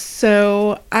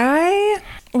So I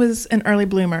was an early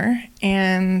bloomer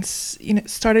and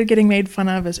started getting made fun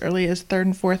of as early as 3rd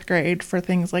and 4th grade for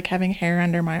things like having hair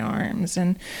under my arms.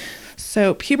 And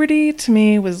so puberty to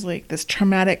me was like this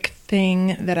traumatic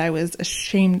thing that I was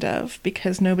ashamed of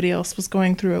because nobody else was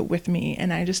going through it with me,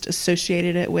 and I just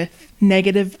associated it with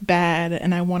negative, bad,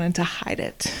 and I wanted to hide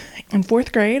it. In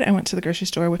 4th grade, I went to the grocery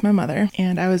store with my mother,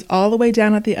 and I was all the way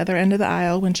down at the other end of the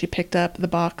aisle when she picked up the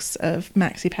box of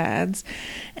maxi pads,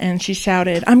 and she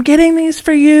shouted, "I'm getting these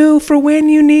for you for when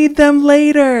you need them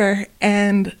later."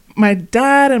 And my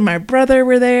dad and my brother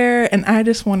were there, and I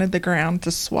just wanted the ground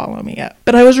to swallow me up.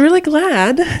 But I was really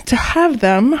glad to have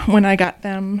them when I got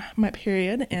them my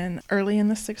period early in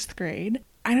the 6th grade.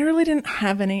 I really didn't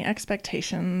have any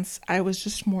expectations. I was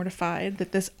just mortified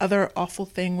that this other awful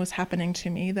thing was happening to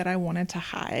me that I wanted to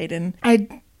hide, and I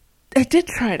did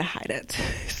try to hide it.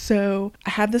 So I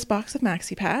had this box of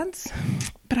maxi pads,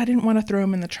 but I didn't want to throw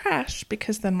them in the trash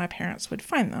because then my parents would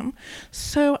find them.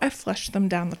 So I flushed them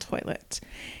down the toilet.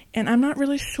 And I'm not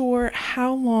really sure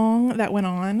how long that went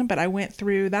on, but I went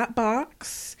through that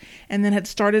box and then had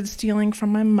started stealing from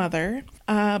my mother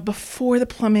before the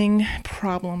plumbing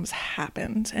problems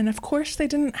happened. And of course, they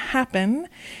didn't happen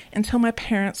until my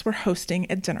parents were hosting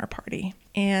a dinner party.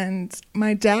 And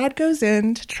my dad goes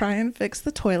in to try and fix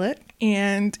the toilet.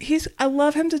 And I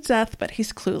love him to death, but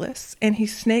he's clueless. And he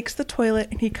snakes the toilet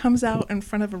and he comes out in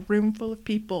front of a room full of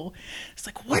people. It's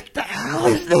like, what the hell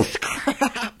is this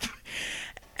crap?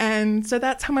 And so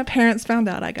that's how my parents found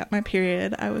out I got my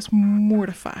period. I was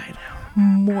mortified.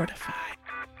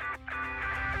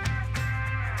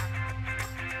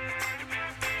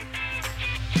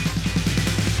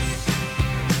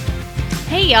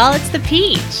 Hey y'all, it's the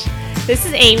Peach. This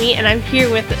is Amy, and I'm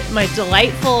here with my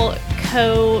delightful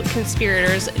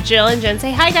co-conspirators, Jill and Jen.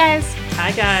 Say hi, guys.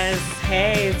 Hi, guys.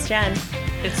 Hey, it's Jen.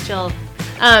 It's Jill.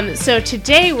 So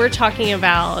today we're talking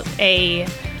about a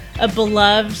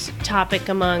beloved topic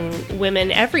among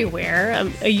women everywhere,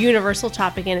 a universal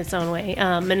topic in its own way,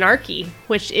 menarche,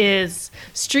 which is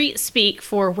street speak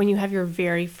for when you have your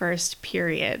very first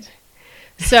period.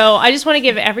 So I just want to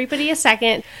give everybody a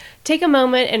second, take a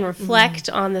moment and reflect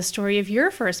on the story of your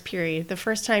first period, the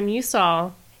first time you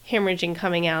saw hemorrhaging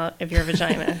coming out of your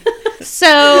vagina.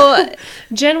 So,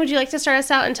 Jen, would you like to start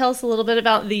us out and tell us a little bit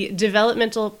about the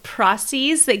developmental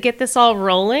processes that get this all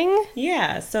rolling?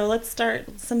 Yeah, so let's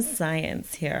start some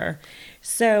science here.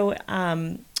 So,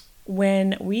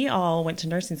 when we all went to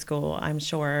nursing school, I'm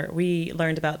sure, we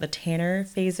learned about the Tanner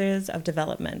phases of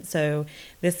development. So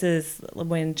this is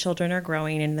when children are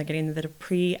growing and they're getting the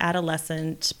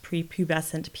pre-adolescent,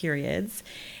 pre-pubescent periods.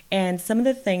 And some of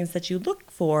the things that you look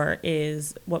for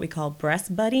is what we call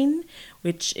breast budding,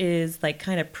 which is like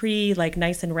kind of like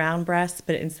nice and round breasts,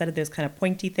 but instead of those kind of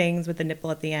pointy things with the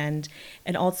nipple at the end.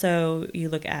 And also you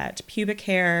look at pubic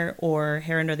hair or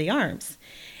hair under the arms.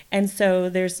 And so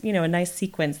there's, a nice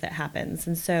sequence that happens.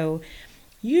 And so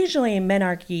usually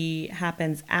menarche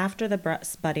happens after the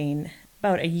breast budding,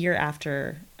 about a year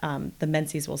after the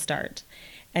menses will start.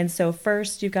 And so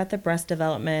first you've got the breast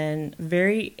development.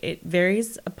 It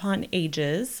varies upon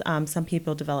ages. Some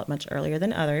people develop much earlier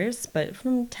than others, but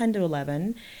from 10 to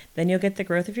 11. Then you'll get the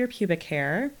growth of your pubic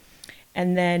hair.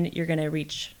 And then you're going to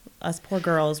reach, us poor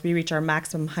girls, we reach our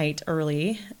maximum height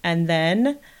early. And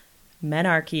then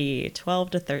menarche, 12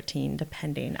 to 13,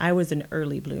 depending. I was an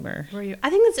early bloomer. Were you?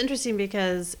 I think that's interesting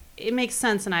because it makes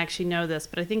sense, and I actually know this,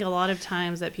 but I think a lot of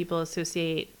times that people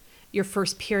associate your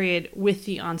first period with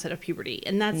the onset of puberty,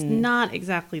 and that's not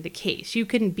exactly the case. You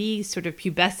can be sort of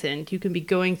pubescent, you can be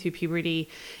going through puberty,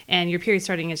 and your period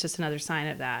starting is just another sign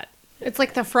of that. It's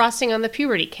like the frosting on the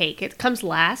puberty cake. It comes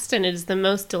last, and it is the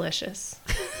most delicious.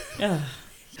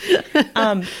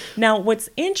 Now, what's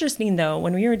interesting, though,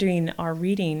 when we were doing our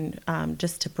reading,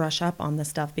 just to brush up on this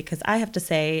stuff, because I have to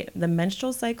say the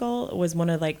menstrual cycle was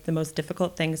one of the most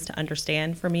difficult things to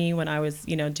understand for me when I was,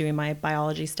 doing my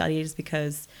biology studies,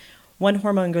 because one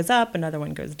hormone goes up, another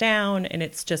one goes down, and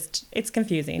it's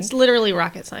confusing. It's literally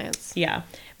rocket science. Yeah.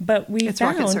 But it's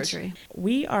rocket surgery.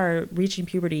 We are reaching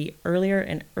puberty earlier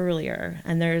and earlier,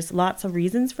 and there's lots of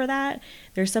reasons for that.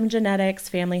 There's some genetics,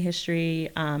 family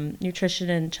history, nutrition,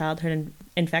 and childhood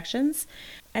infections.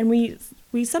 And we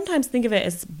sometimes think of it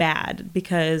as bad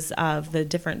because of the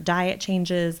different diet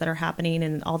changes that are happening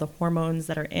and all the hormones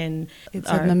that are in. It's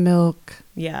in the milk.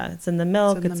 Yeah, it's in the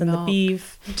milk. It's in the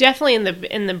beef. Definitely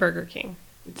in the Burger King.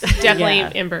 It's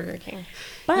definitely in Burger King.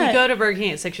 But you go to Burger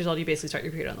King at 6 years old, you basically start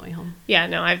your period on the way home. Yeah,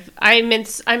 no, I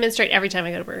menstruate every time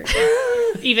I go to Burger King,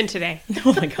 even today.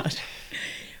 Oh my gosh!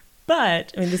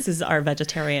 But this is our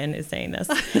vegetarian is saying this.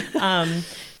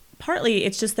 Partly,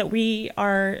 it's just that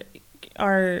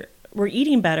we're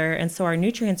eating better, and so our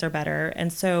nutrients are better,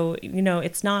 and so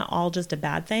it's not all just a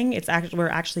bad thing. It's actually we're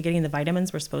actually getting the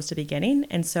vitamins we're supposed to be getting,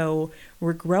 and so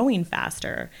we're growing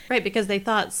faster. Right, because they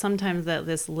thought sometimes that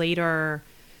this later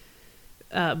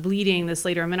bleeding, this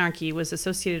later menarche, was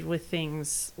associated with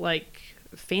things like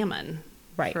famine,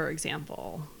 right, for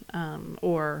example,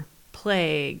 or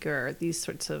plague, or these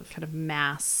sorts of kind of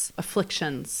mass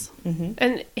afflictions. Mm-hmm.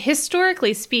 And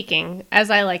historically speaking,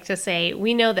 as I like to say,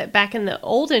 we know that back in the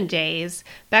olden days,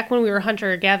 back when we were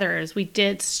hunter-gatherers, we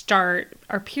did start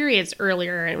our periods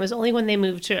earlier. And it was only when they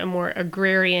moved to a more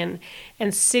agrarian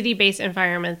and city-based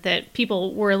environment that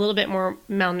people were a little bit more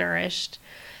malnourished,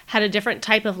 had a different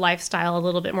type of lifestyle, a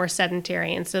little bit more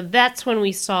sedentary. And so that's when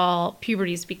we saw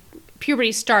puberty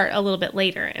start a little bit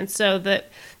later. And so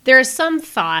there is some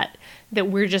thought that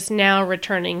we're just now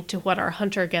returning to what our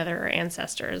hunter-gatherer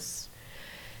ancestors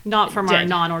Not from did. our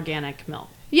non-organic milk.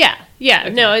 Yeah.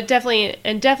 Okay. No, it definitely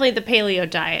the paleo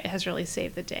diet has really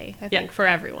saved the day, I think, for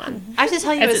everyone. I have to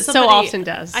tell you, As as it so somebody, often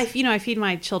does. I feed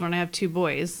my children. I have 2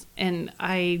 boys, and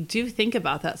I do think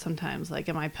about that sometimes. Like,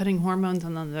 am I putting hormones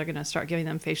on them? They're going to start giving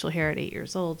them facial hair at 8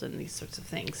 years old, and these sorts of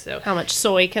things. So, How much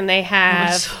soy can they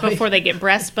have before they get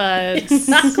breast buds?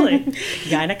 exactly.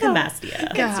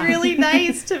 Gynecomastia. It's really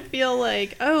nice to feel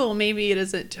like, oh, maybe it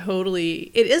isn't totally.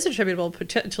 It is attributable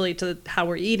potentially to how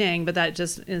we're eating, but that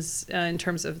just is in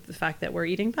terms of the fact that we're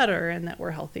eating better and that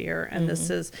we're healthier, and this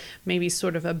is maybe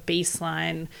sort of a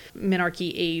baseline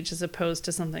menarche age as opposed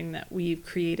to something that we've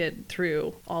created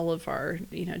through all of our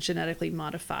genetically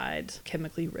modified,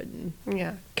 chemically ridden.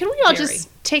 Yeah. Can we all Dairy.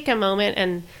 just take a moment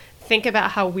and think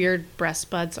about how weird breast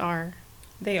buds are?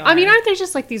 They are. I mean, aren't they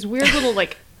just like these weird little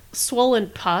like swollen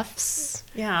puffs?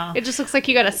 Yeah. It just looks like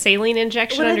you got a saline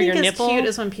injection What I under think your is nipple. cute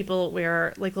is when people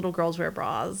wear, like little girls wear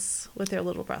bras with their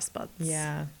little breast buds.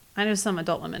 Yeah. I know some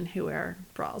adult women who wear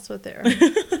bras with their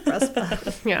breast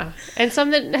buds. Yeah. And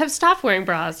some that have stopped wearing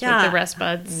bras with Yeah. their breast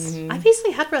buds. I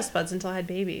basically had breast buds until I had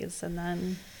babies, and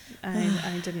then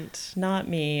I didn't. Not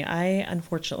me. I,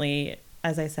 unfortunately,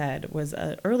 as I said, was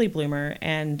an early bloomer,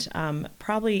 and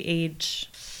probably age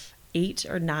 8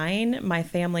 or 9, my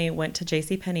family went to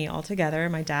JCPenney all together,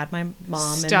 my dad, my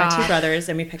mom, and my 2 brothers,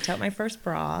 and we picked out my first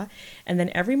bra. And then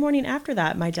every morning after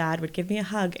that, my dad would give me a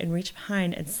hug and reach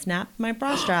behind and snap my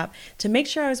bra strap to make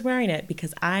sure I was wearing it,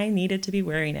 because I needed to be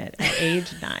wearing it at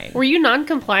age 9. Were you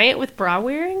non-compliant with bra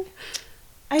wearing?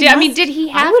 I Did he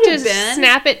have would to have been.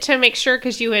 snap it to make sure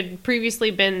because you had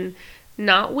previously been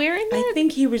not wearing it? I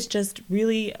think he was just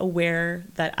really aware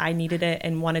that I needed it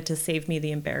and wanted to save me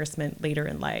the embarrassment later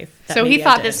in life. that So he maybe I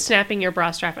thought did. this snapping your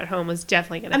bra strap at home was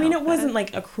definitely going to I mean, help it wasn't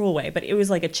like a cruel way, but it was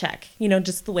like a check,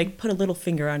 just to like put a little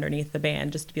finger underneath the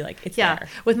band just to be like, it's there.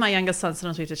 With my youngest son,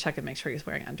 sometimes we have to check and make sure he's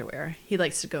wearing underwear. He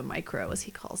likes to go micro, as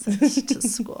he calls it, to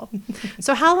school.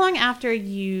 So how long after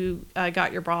you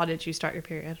got your bra did you start your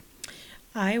period?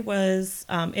 I was,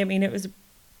 it was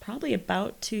probably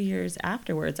about 2 years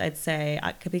afterwards, I'd say,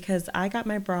 because I got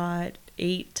my bra at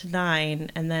 8 to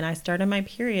 9, and then I started my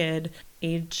period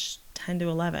age 10 to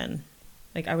 11.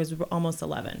 Like, I was almost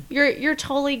 11. You're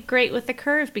totally great with the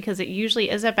curve, because it usually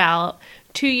is about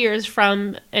 2 years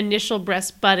from initial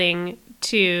breast budding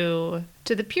to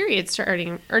the period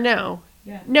starting, or no.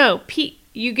 Yeah. No,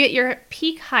 you get your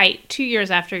peak height 2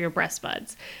 years after your breast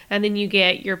buds, and then you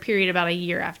get your period about a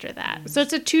year after that. So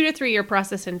it's a 2 to 3 year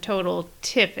process in total,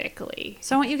 typically.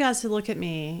 So I want you guys to look at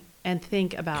me and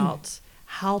think about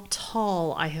how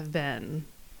tall I have been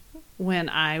when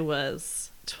I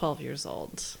was 12 years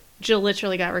old. Jill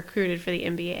literally got recruited for the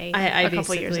NBA a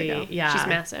couple years ago. Yeah. She's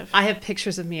massive. I have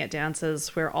pictures of me at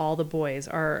dances where all the boys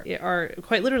are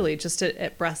quite literally just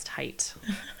at breast height.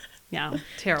 Yeah,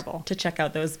 terrible. To check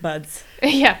out those buds.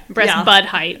 Yeah, breast bud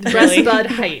height. Breast Really. bud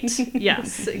height.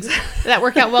 Yes, exactly. Did that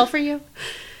work out well for you?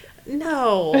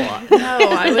 No,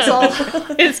 I was all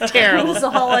It's terrible. it was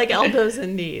all like elbows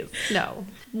and knees. No.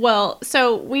 Well,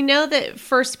 so we know that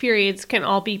first periods can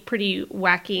all be pretty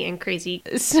wacky and crazy.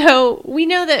 So we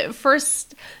know that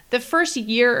the first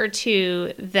year or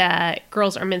two that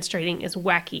girls are menstruating is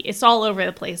wacky. It's all over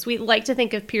the place. We like to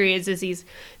think of periods as these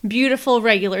beautiful,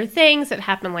 regular things that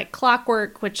happen like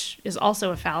clockwork, which is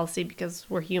also a fallacy because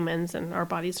we're humans and our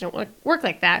bodies don't work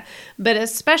like that. But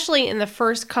especially in the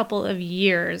first couple of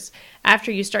years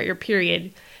after you start your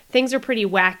period, things are pretty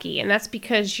wacky, and that's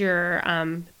because your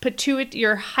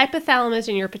hypothalamus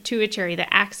and your pituitary,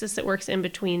 the axis that works in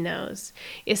between those,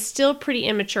 is still pretty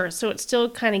immature, so it's still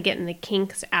kind of getting the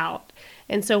kinks out.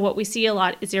 And so what we see a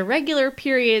lot is irregular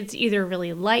periods, either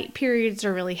really light periods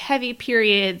or really heavy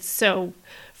periods. So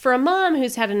for a mom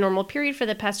who's had a normal period for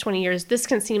the past 20 years, this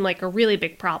can seem like a really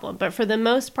big problem, but for the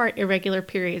most part, irregular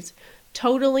periods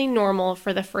totally normal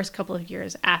for the first couple of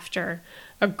years after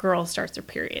a girl starts her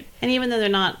period. And even though they're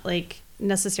not like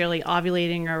necessarily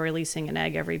ovulating or releasing an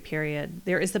egg every period,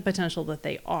 there is the potential that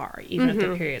they are, even if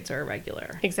their periods are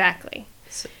irregular. Exactly.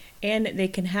 So, and they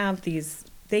can have these,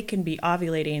 they can be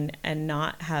ovulating and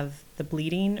not have the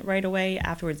bleeding right away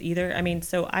afterwards either. I mean,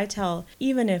 so I tell,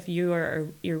 even if you are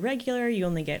irregular, you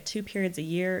only get 2 periods a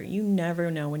year, you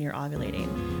never know when you're ovulating.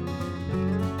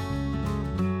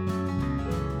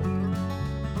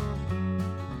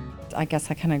 I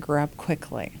guess I kind of grew up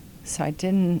quickly. So I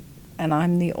didn't, and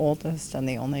I'm the oldest and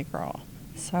the only girl.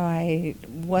 So I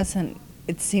wasn't,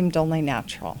 it seemed only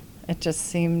natural. It just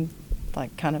seemed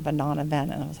like kind of a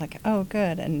non-event. And I was like, oh,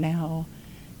 good. And now,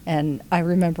 and I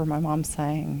remember my mom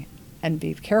saying, and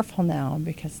be careful now,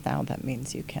 because now that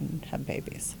means you can have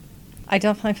babies. I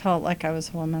definitely felt like I was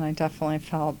a woman. I definitely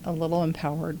felt a little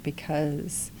empowered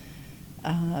because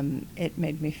it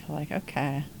made me feel like,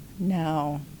 okay,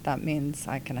 now that means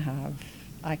I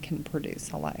can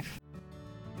produce a life.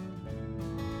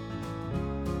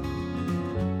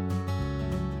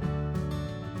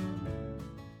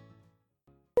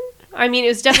 I mean, it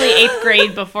was definitely 8th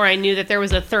grade before I knew that there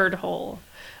was a third hole.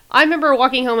 I remember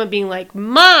walking home and being like,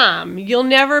 Mom, you'll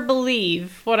never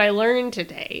believe what I learned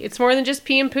today. It's more than just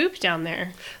pee and poop down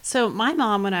there. So my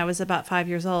mom, when I was about 5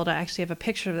 years old, I actually have a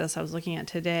picture of this I was looking at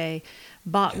today,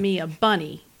 bought me a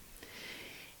bunny.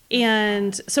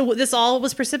 And so this all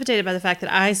was precipitated by the fact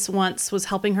that I once was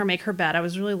helping her make her bed. I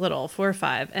was really little, 4 or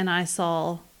 5, and I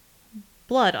saw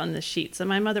blood on the sheets. And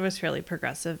my mother was fairly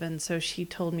progressive, and so she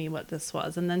told me what this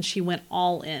was. And then she went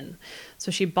all in.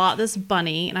 So she bought this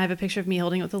bunny, and I have a picture of me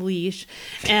holding it with a leash.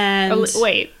 And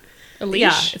wait, a leash?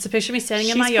 Yeah, it's a picture of me standing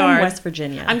in my She's yard. from West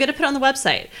Virginia. I'm going to put it on the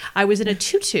website. I was in a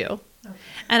tutu.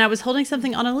 And I was holding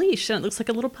something on a leash, and it looks like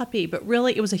a little puppy, but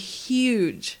really it was a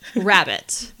huge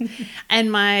rabbit. And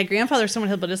my grandfather, someone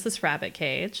had built us this rabbit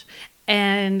cage.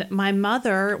 And my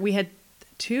mother, we had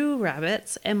 2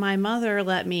 rabbits, and my mother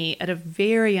let me, at a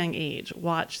very young age,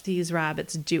 watch these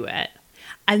rabbits do it.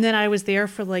 And then I was there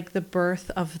for like the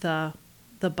birth of the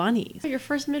bunnies. Your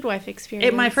first midwife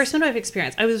experience. My first midwife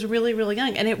experience. I was really, really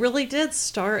young. And it really did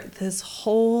start this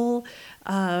whole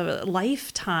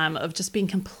lifetime of just being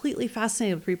completely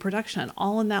fascinated with reproduction,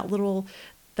 all in that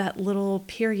little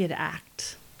period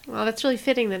act. Well, that's really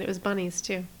fitting that it was bunnies,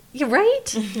 too. Yeah,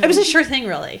 right? It was a sure thing,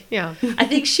 really. Yeah. I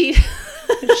think she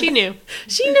knew.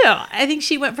 She knew. I think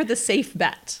she went for the safe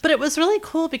bet. But it was really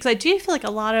cool because I do feel like a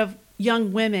lot of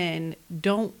young women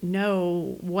don't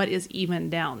know what is even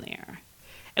down there.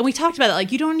 And we talked about it,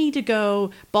 like, you don't need to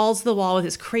go balls to the wall with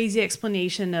this crazy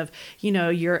explanation of,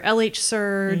 your LH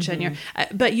surge and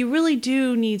but you really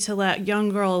do need to let young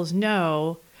girls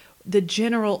know the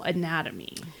general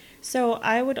anatomy. So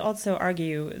I would also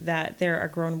argue that there are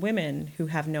grown women who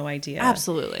have no idea.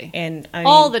 Absolutely. And I mean,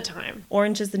 all the time.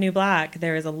 Orange is the New Black.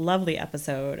 There is a lovely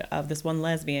episode of this one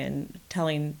lesbian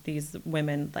telling these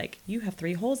women, like, you have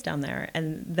 3 holes down there,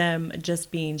 and them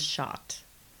just being shocked.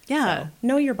 Yeah. So,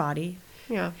 know your body.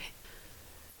 Yeah.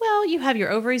 Well, you have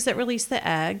your ovaries that release the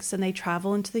eggs, and they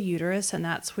travel into the uterus, and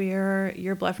that's where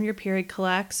your blood from your period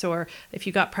collects. Or if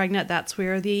you got pregnant, that's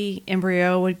where the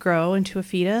embryo would grow into a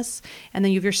fetus. And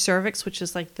then you have your cervix, which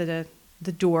is like the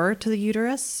door to the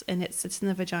uterus, and it sits in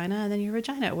the vagina. And then your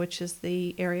vagina, which is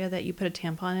the area that you put a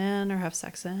tampon in or have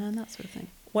sex in, that sort of thing.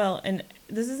 Well, and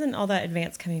this isn't all that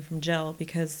advanced coming from Jill,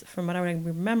 because from what I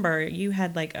remember, you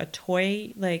had like a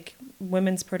toy, like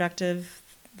women's productive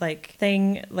like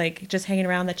thing, like just hanging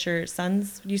around that your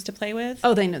sons used to play with.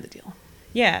 Oh, they know the deal.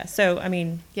 Yeah. So I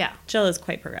mean, yeah, Jill is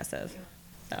quite progressive.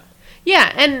 So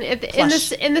yeah, and in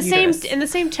the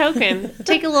uterus. same token,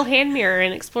 take a little hand mirror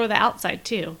and explore the outside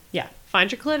too. Yeah.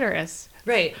 Find your clitoris.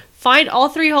 Right. Find all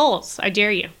 3 holes. I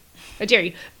dare you. But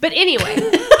anyway,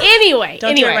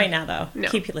 Don't do it right now, though. No.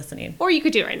 Keep listening. Or you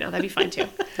could do it right now. That'd be fine too.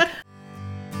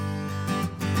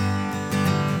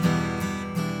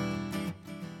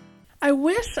 I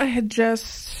wish I had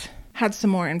just had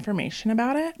some more information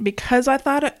about it, because I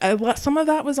thought some of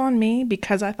that was on me,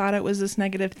 because I thought it was this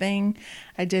negative thing.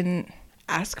 I didn't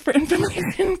ask for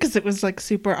information because it was like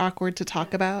super awkward to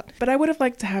talk about. But I would have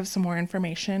liked to have some more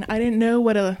information. I didn't know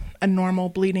what a normal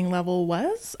bleeding level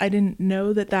was. I didn't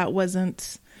know that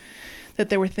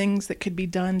there were things that could be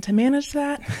done to manage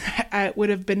that. It would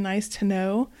have been nice to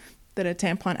know that a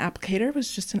tampon applicator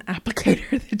was just an applicator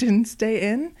that didn't stay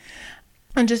in.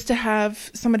 And just to have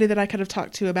somebody that I could have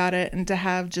talked to about it, and to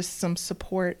have just some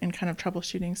support in kind of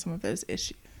troubleshooting some of those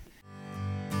issues.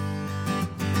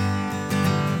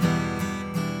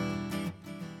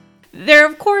 There,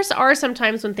 of course, are some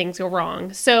times when things go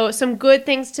wrong. So some good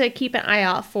things to keep an eye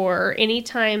out for.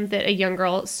 Anytime that a young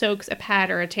girl soaks a pad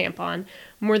or a tampon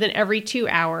more than every 2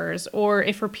 hours, or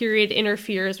if her period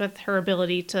interferes with her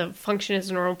ability to function as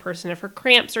a normal person, if her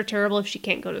cramps are terrible, if she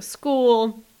can't go to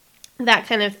school, that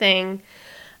kind of thing.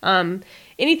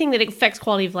 Anything that affects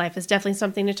quality of life is definitely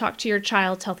something to talk to your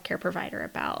child's healthcare provider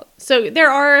about. So there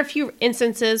are a few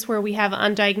instances where we have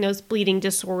undiagnosed bleeding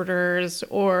disorders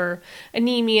or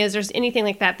anemias or anything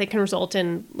like that that can result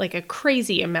in like a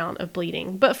crazy amount of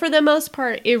bleeding. But for the most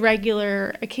part,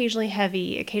 irregular, occasionally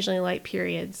heavy, occasionally light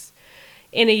periods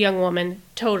in a young woman,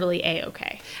 totally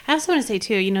A-okay. I also want to say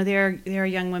too, there are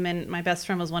young women. My best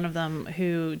friend was one of them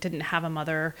who didn't have a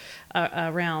mother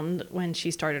around when she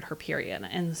started her period,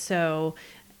 and so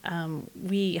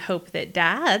we hope that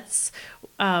dads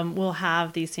will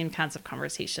have these same kinds of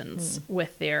conversations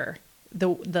with the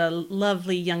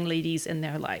lovely young ladies in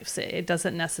their lives. It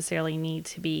doesn't necessarily need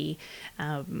to be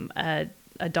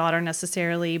a daughter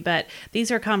necessarily, but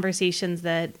these are conversations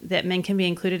that men can be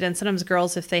included in. Sometimes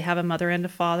girls, if they have a mother and a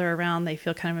father around, they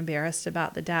feel kind of embarrassed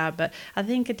about the dad, but I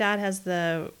think a dad has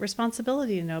the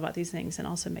responsibility to know about these things and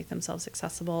also make themselves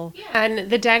accessible. Yeah,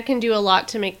 and the dad can do a lot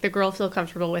to make the girl feel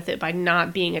comfortable with it by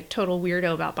not being a total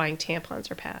weirdo about buying tampons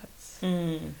or pads.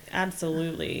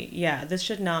 Absolutely. Yeah, this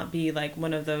should not be like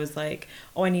one of those like,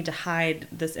 oh, I need to hide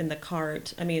this in the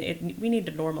cart. I mean, we need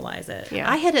to normalize it. Yeah.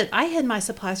 I hid my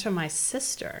supplies from my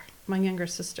sister, my younger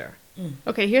sister.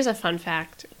 Okay, here's a fun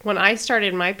fact. When I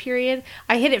started my period,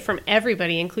 I hid it from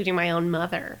everybody, including my own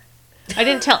mother. I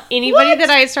didn't tell anybody that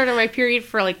I had started my period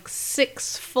for like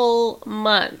 6 full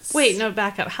months. Wait, no,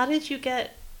 back up. How did you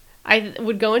get... I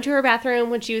would go into her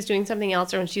bathroom when she was doing something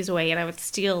else or when she was away, and I would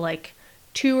steal like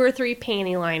 2 or 3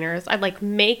 panty liners. I'd like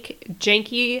make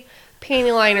janky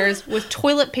panty liners with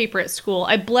toilet paper at school.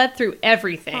 I bled through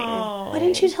everything. Why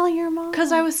didn't you tell your mom?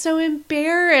 Because I was so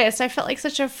embarrassed. I felt like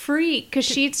such a freak because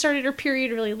she'd started her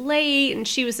period really late and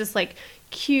she was this like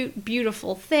cute,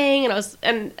 beautiful thing. And I was,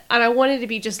 and I wanted to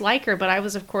be just like her, but I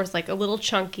was of course like a little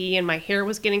chunky and my hair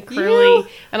was getting curly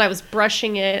and I was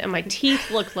brushing it and my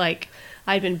teeth looked like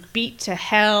I'd been beat to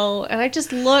hell. And I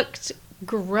just looked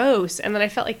gross, and then I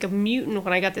felt like a mutant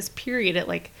when I got this period at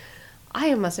like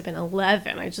I must have been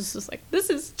 11. I just was like, this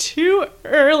is too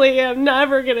early. I'm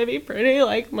never gonna be pretty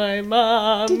like my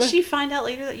mom. Did she find out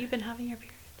later that you've been having your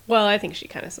period? Well, I think she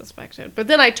kind of suspected, but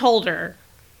then I told her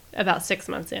about 6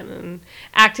 months in and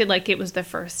acted like it was the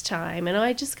first time, and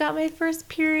I just got my first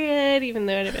period even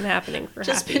though it had been happening for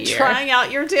just half a been year. trying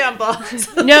out your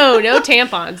tampons. No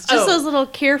tampons, just those little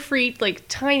carefree like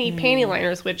tiny panty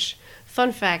liners, which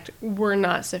fun fact, were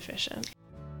not sufficient.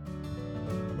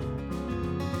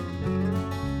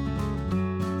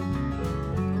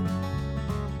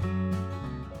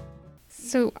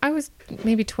 So I was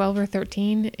maybe 12 or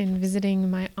 13 and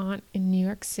visiting my aunt in New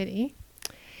York City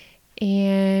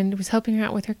and was helping her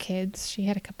out with her kids. She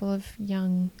had a couple of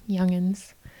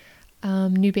youngins,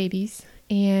 new babies,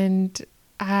 and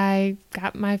I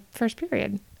got my first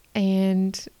period.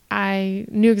 And I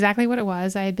knew exactly what it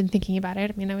was. I had been thinking about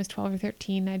it. I mean, I was 12 or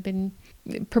 13. I'd been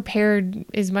prepared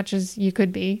as much as you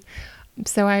could be.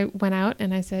 So I went out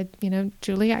and I said,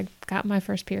 Julie, I got my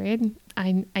first period.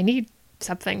 I need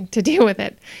something to deal with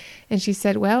it. And she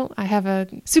said, well, I have a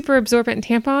super absorbent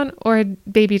tampon or a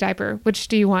baby diaper. Which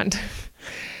do you want?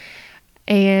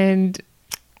 And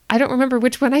I don't remember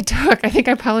which one I took. I think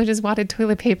I probably just wadded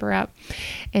toilet paper up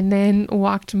and then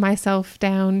walked myself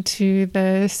down to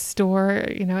the store,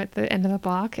 at the end of the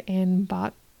block and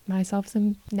bought myself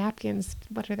some napkins.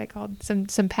 What are they called? Some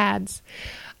pads.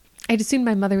 I'd assumed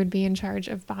my mother would be in charge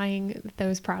of buying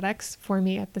those products for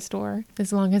me at the store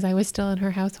as long as I was still in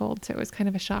her household. So it was kind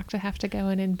of a shock to have to go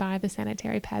in and buy the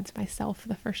sanitary pads myself for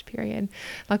the first period.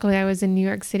 Luckily, I was in New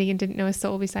York City and didn't know a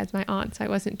soul besides my aunt, so I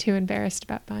wasn't too embarrassed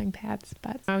about buying pads,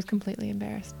 but I was completely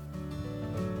embarrassed.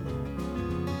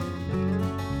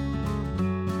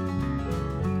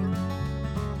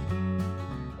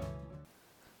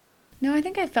 No, I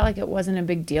think I felt like it wasn't a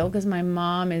big deal because my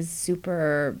mom is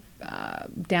super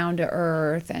down to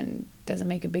earth and doesn't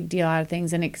make a big deal out of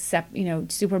things and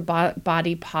super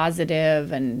body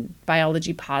positive and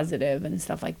biology positive and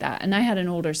stuff like that. And I had an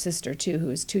older sister too who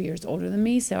was 2 years older than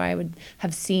me, so I would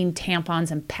have seen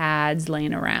tampons and pads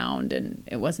laying around and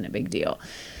it wasn't a big deal.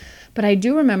 But I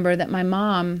do remember that my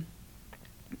mom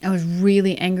I was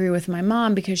really angry with my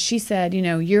mom because she said,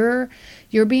 you're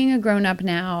being a grown up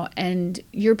now and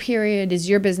your period is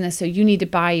your business. So you need to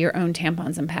buy your own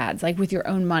tampons and pads, like with your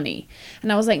own money.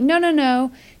 And I was like,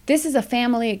 no. This is a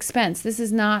family expense. This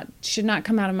should not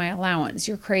come out of my allowance.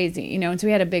 You're crazy, And so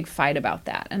we had a big fight about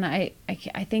that. And I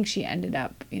think she ended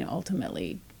up,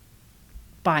 ultimately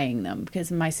buying them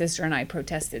because my sister and I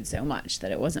protested so much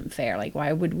that it wasn't fair. Like,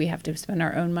 why would we have to spend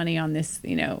our own money on this,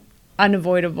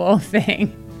 unavoidable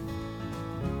thing?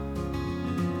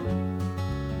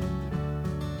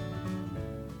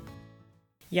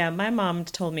 Yeah, my mom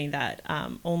told me that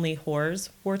only whores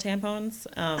wore tampons,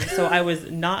 so I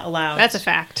was not allowed. That's a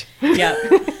fact. Yeah.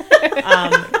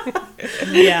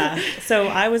 Yeah, so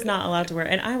I was not allowed to wear,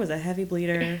 and I was a heavy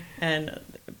bleeder,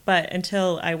 but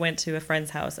until I went to a friend's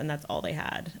house, and that's all they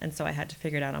had, and so I had to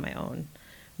figure it out on my own.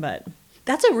 But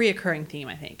That's a reoccurring theme,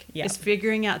 I think. Yeah. Is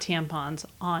figuring out tampons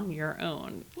on your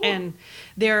own. Ooh. And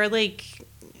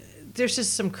there's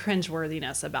just some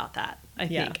cringe-worthiness about that, I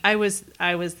think. Yeah. I was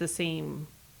the same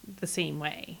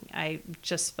way. I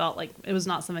just felt like it was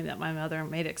not something that my mother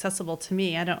made accessible to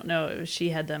me. I don't know if she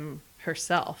had them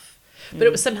herself. But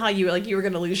it was somehow you were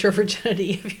going to lose your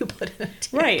virginity if you put in a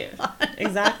tampon. right,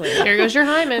 exactly. There goes your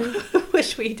hymen.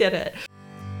 Wish we did it.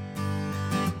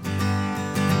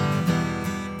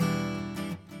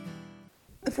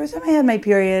 The first time I had my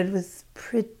period was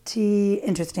pretty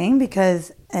interesting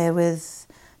because I was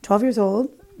 12 years old,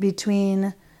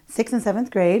 between 6th and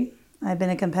 7th grade. I've been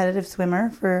a competitive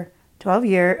swimmer for 12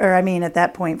 years, at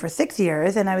that point for 6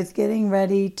 years, and I was getting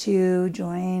ready to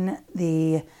join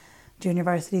the junior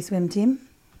varsity swim team,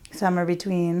 summer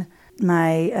between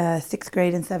my 6th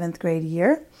grade and 7th grade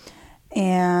year.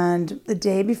 And the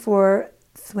day before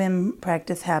swim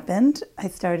practice happened, I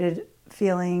started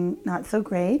feeling not so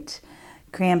great,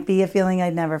 crampy, a feeling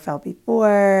I'd never felt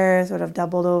before, sort of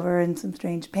doubled over in some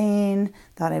strange pain,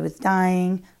 thought I was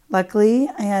dying. Luckily,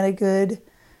 I had a good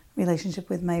relationship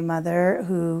with my mother,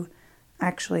 who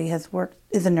actually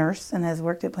is a nurse and has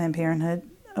worked at Planned Parenthood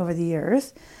over the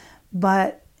years.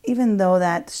 But even though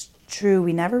that's true,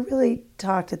 we never really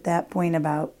talked at that point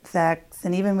about sex.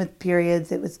 And even with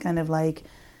periods, it was kind of like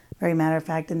very matter of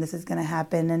fact, and this is going to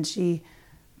happen. And she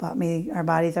bought me our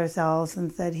bodies ourselves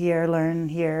and said, here, learn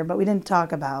here. But we didn't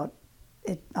talk about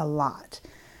it a lot.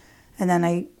 And then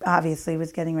I obviously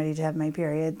was getting ready to have my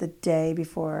period the day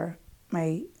before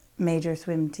my major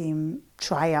swim team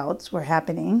tryouts were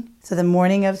happening. So the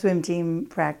morning of swim team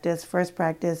practice, first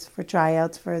practice for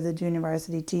tryouts for the junior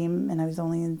varsity team, and I was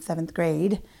only in 7th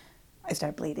grade, I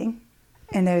started bleeding.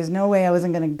 And there was no way I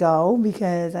wasn't going to go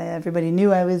because everybody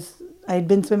knew I'd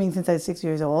been swimming since I was 6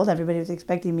 years old. Everybody was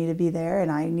expecting me to be there,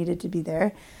 and I needed to be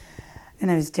there. And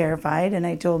I was terrified, and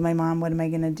I told my mom, what am I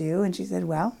going to do? And she said,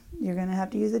 well, you're going to have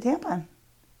to use a tampon.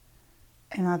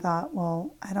 And I thought,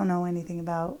 well, I don't know anything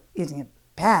about using a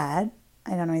pad.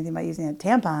 I don't know anything about using a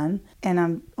tampon, and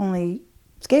I'm only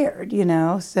scared,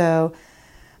 So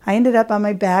I ended up on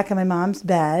my back on my mom's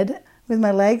bed with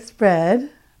my legs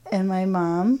spread and my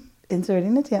mom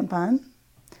inserting the tampon.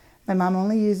 My mom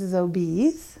only uses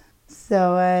OBs.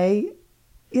 So I,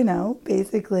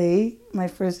 basically my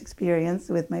first experience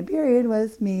with my period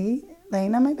was me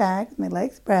laying on my back with my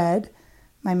legs spread,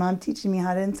 my mom teaching me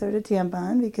how to insert a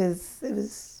tampon because it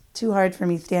was too hard for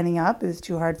me standing up. It was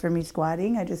too hard for me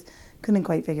squatting. I just couldn't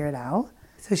quite figure it out.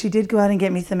 So she did go out and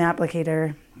get me some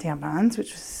applicator tampons,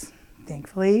 which was,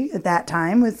 thankfully, at that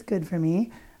time was good for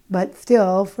me. But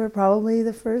still, for probably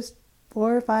the first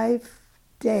 4 or 5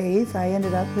 days, I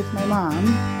ended up with my mom.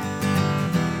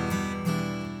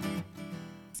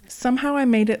 Somehow I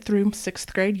made it through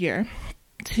 6th grade year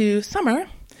to summer,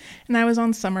 and I was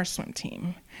on summer swim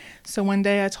team. So one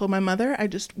day I told my mother I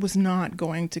just was not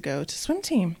going to go to swim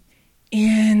team.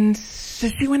 And so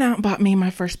she went out and bought me my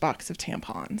first box of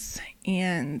tampons,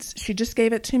 and she just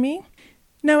gave it to me.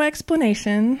 No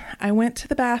explanation. I went to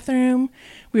the bathroom.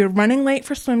 We were running late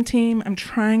for swim team. I'm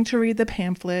trying to read the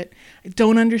pamphlet. I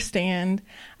don't understand.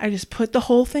 I just put the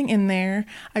whole thing in there.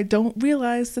 I don't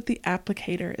realize that the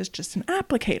applicator is just an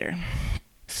applicator.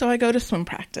 So I go to swim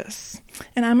practice,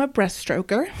 and I'm a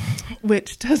breaststroker,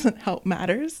 which doesn't help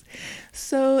matters.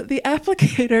 So the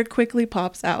applicator quickly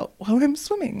pops out while I'm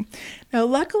swimming. Now,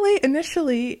 luckily,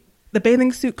 initially, the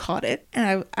bathing suit caught it,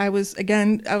 and I was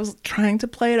trying to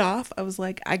play it off. I was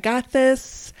like, I got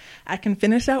this. I can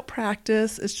finish out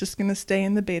practice. It's just going to stay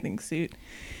in the bathing suit.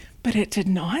 But it did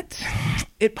not.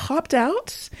 It popped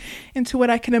out into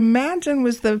what I can imagine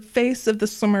was the face of the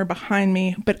swimmer behind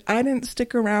me, but I didn't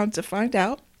stick around to find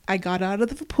out. I got out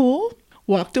of the pool,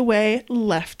 walked away,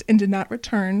 left, and did not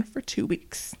return for 2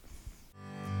 weeks.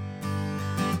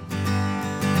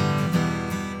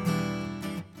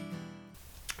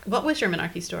 What was your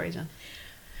menarche story, Jen?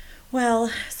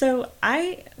 Well,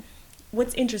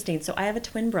 what's interesting, so I have a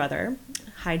twin brother.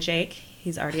 Hi, Jake.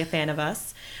 He's already a fan of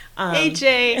us. Hey,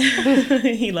 Jake.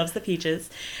 He loves the peaches.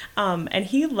 And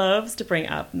he loves to bring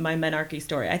up my menarche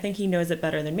story. I think he knows it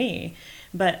better than me.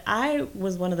 But I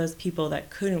was one of those people that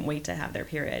couldn't wait to have their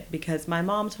period because my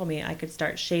mom told me I could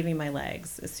start shaving my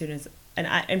legs as soon as,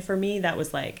 and for me, that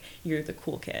was like, you're the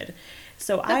cool kid.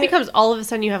 So That becomes all of a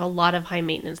sudden you have a lot of high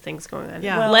maintenance things going on.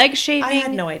 Yeah. Well, Leg shaving. I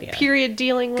had no idea. Period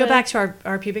dealing with. Go back to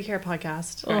our pubic hair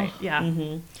podcast. Right.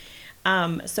 Yeah.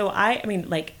 So I mean,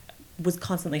 like, was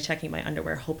constantly checking my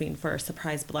underwear, hoping for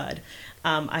surprise blood.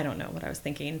 I don't know what I was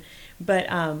thinking. But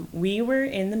we were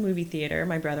in the movie theater,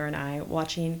 my brother and I,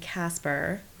 watching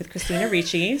Casper with Christina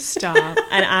Ricci. Stop.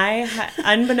 And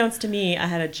unbeknownst to me, I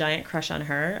had a giant crush on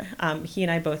her. He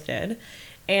and I both did.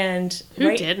 And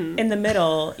Who didn't? in the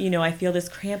middle, I feel this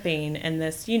cramping and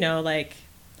this, like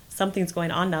something's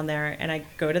going on down there. And I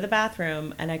go to the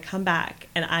bathroom and I come back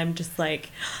and I'm just like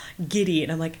giddy.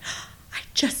 And I'm like, I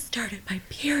just started my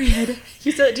period.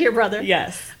 You said it to your brother?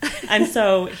 Yes. And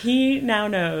so he now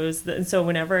knows that, and so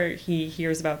whenever he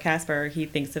hears about Casper, he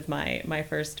thinks of my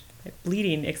first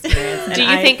bleeding experience. And Do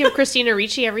you think of Christina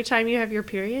Ricci every time you have your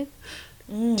period?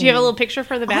 Do you have a little picture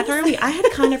from the bathroom? Honestly, I had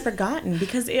kind of forgotten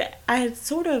because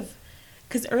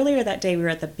because earlier that day we were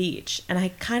at the beach and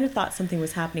I kind of thought something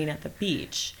was happening at the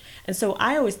beach. And so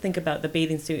I always think about the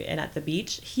bathing suit and at the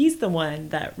beach. He's the one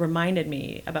that reminded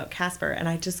me about Casper, and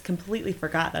I just completely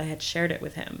forgot that I had shared it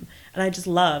with him. And I just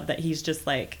love that he's just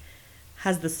like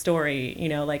has the story,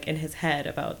 like in his head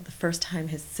about the first time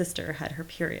his sister had her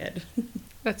period.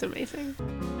 That's amazing.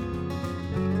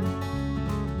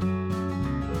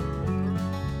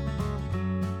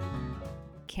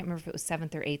 Can't remember if it was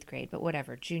 7th or 8th grade, but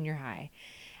whatever, junior high.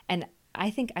 And I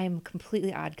think I am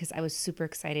completely odd because I was super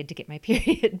excited to get my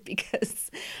period because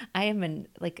I am an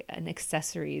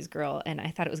accessories girl, and I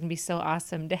thought it was gonna be so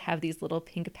awesome to have these little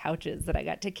pink pouches that I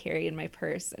got to carry in my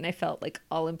purse, and I felt like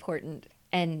all important.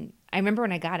 And I remember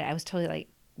when I got it, I was totally like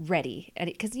ready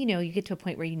because you get to a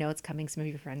point where it's coming. Some of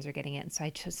your friends are getting it, and so I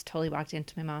just totally walked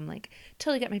into my mom like,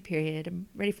 totally got my period. I'm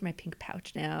ready for my pink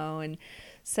pouch now, and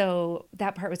so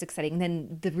that part was exciting. And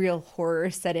then the real horror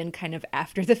set in kind of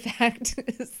after the fact.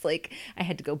 It's like I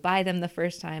had to go buy them the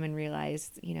first time and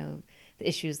realize, the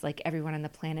issues like everyone on the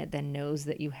planet then knows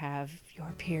that you have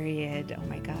your period. Oh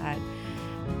my God.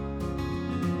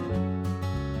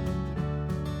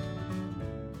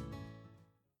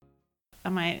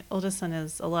 My oldest son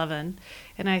is 11,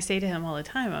 and I say to him all the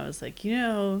time, I was like,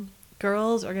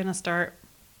 girls are going to start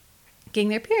getting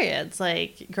their periods.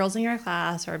 Like, girls in your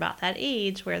class are about that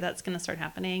age where that's going to start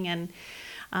happening. And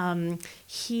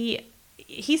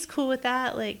he's cool with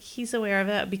that. Like, he's aware of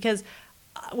it because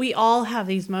we all have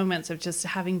these moments of just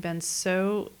having been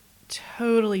so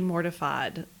totally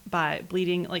mortified by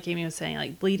bleeding, like Amy was saying,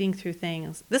 like bleeding through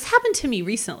things. This happened to me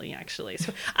recently, actually.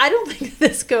 So I don't think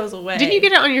this goes away. Didn't you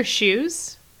get it on your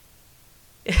shoes?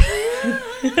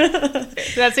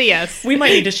 That's a yes. We might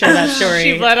need to share that story.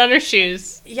 She bled on her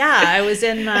shoes. Yeah, I was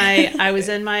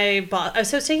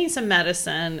taking some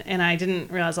medicine and I didn't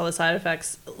realize all the side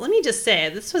effects. Let me just say,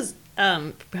 this was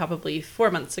probably 4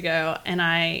 months ago, and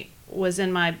I was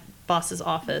in my boss's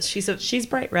office. She's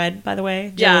bright red, by the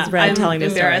way. Yeah, Jill red I'm telling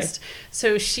this embarrassed.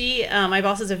 story. So my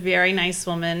boss is a very nice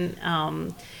woman,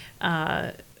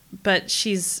 but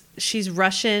she's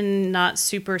Russian, not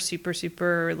super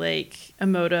like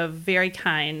emotive, very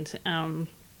kind. And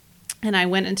I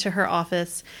went into her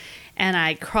office, and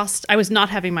I was not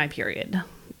having my period,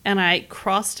 and I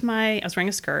was wearing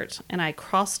a skirt, and I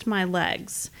crossed my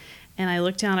legs. And I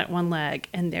looked down at one leg,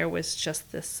 and there was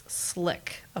just this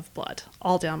slick of blood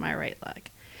all down my right leg.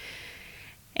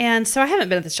 And so I haven't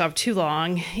been at this job too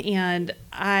long, and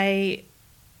I'm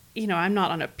not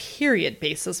on a period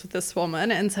basis with this woman.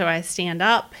 And so I stand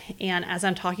up, and as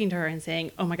I'm talking to her and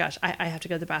saying, oh my gosh, I have to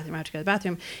go to the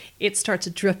bathroom, it starts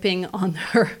dripping on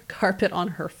her carpet on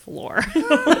her floor. So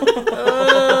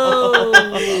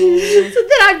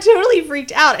then I'm totally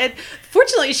freaked out. And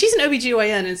fortunately, she's an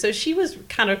OBGYN, and so she was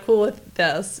kind of cool with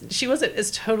this. She wasn't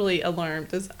as totally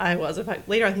alarmed as I was. In fact,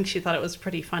 later I think she thought it was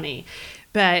pretty funny.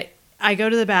 But I go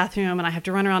to the bathroom, and I have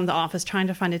to run around the office trying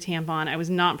to find a tampon. I was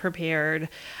not prepared.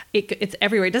 It's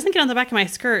everywhere. It doesn't get on the back of my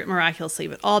skirt miraculously,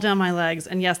 but all down my legs.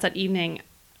 And yes, that evening,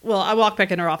 I walked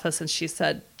back in her office, and she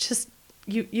said,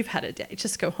 you've had a day,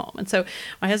 just go home. And so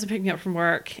my husband picked me up from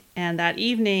work, and that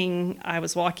evening I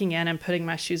was walking in and putting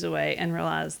my shoes away and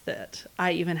realized that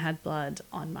I even had blood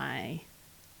on my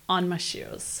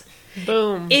shoes.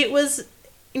 Boom. It was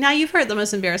Now you've heard the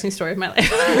most embarrassing story of my life.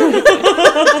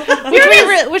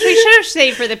 Which we should have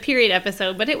saved for the period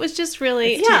episode, but it was just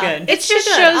really It's too good. It just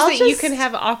shows that you can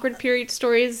have awkward period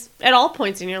stories at all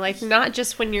points in your life, not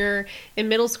just when you're in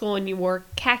middle school and you wore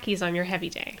khakis on your heavy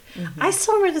day. I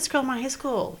still remember this girl in my high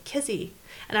school, Kizzy.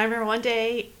 And I remember one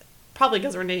day, probably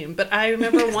because of her name, but I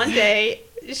remember one day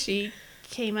she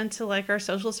came into like our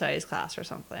social studies class or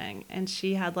something, and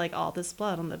she had like all this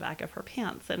blood on the back of her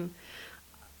pants. And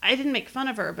I didn't make fun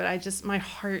of her, but my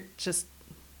heart just,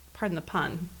 pardon the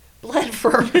pun, bled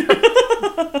for her.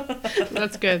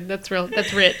 That's good. That's real.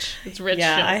 That's rich. It's rich.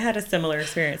 Yeah, show. I had a similar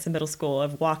experience in middle school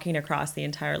of walking across the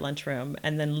entire lunchroom,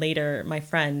 and then later my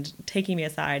friend taking me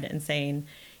aside and saying,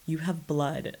 "You have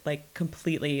blood like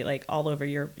completely like all over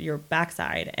your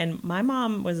backside." And my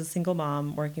mom was a single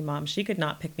mom, working mom. She could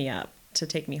not pick me up to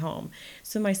take me home.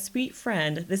 So my sweet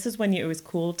friend, this is when it was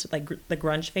cool to like the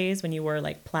grunge phase, when you wore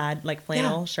like plaid, like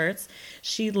flannel shirts.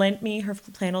 She lent me her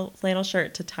flannel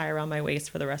shirt to tie around my waist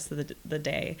for the rest of the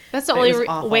day. That's the only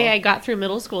way I got through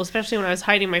middle school, especially when I was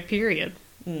hiding my period.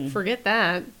 Forget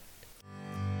that.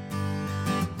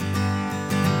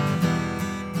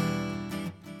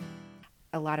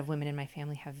 A lot of women in my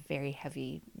family have very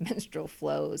heavy menstrual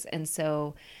flows. And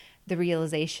so the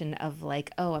realization of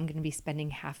like, oh, I'm going to be spending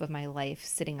half of my life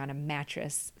sitting on a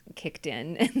mattress kicked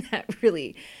in. And that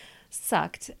really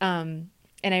sucked. And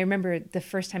I remember the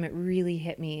first time it really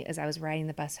hit me as I was riding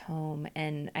the bus home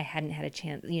and I hadn't had a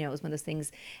chance, it was one of those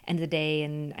things, end of the day,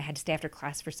 and I had to stay after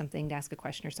class for something to ask a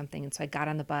question or something. And so I got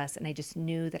on the bus and I just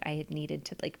knew that I had needed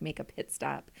to like make a pit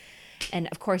stop. And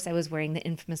of course I was wearing the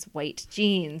infamous white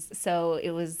jeans. So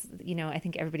it was, I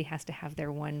think everybody has to have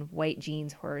their one white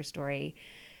jeans horror story.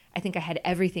 I think I had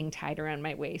everything tied around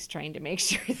my waist trying to make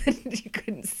sure that you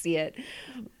couldn't see it.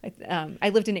 I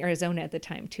lived in Arizona at the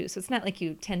time too, so it's not like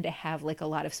you tend to have like a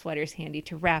lot of sweaters handy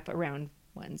to wrap around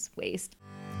one's waist.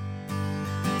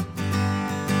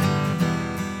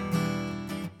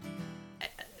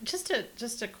 Just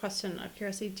a question of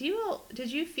curiosity.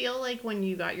 Did you feel like when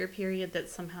you got your period that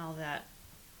somehow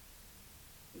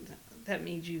that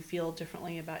made you feel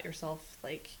differently about yourself?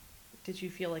 Like, did you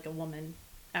feel like a woman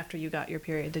after you got your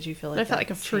period? Did you feel like I felt like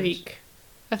a freak?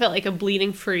 I felt like a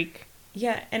bleeding freak.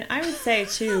 Yeah, and I would say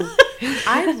too,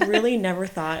 I really never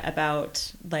thought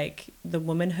about like the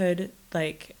womanhood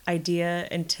like idea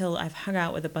until I've hung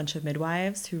out with a bunch of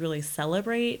midwives who really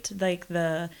celebrate like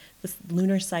the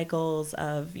lunar cycles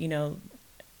of,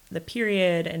 the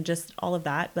period and just all of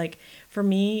that. Like for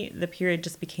me, the period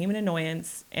just became an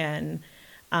annoyance, and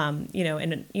I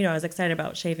was excited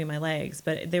about shaving my legs,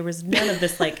 but there was none of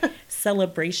this like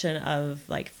celebration of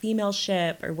like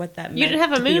female-ship or what that meant. You didn't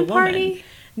have a moon party?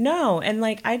 No. And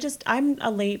like, I'm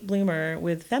a late bloomer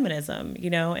with feminism,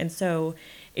 and so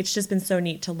it's just been so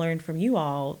neat to learn from you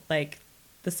all, like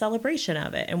the celebration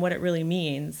of it and what it really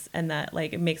means. And that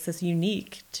like, it makes us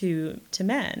unique to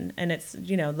men. And it's,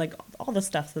 like all the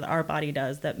stuff that our body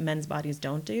does that men's bodies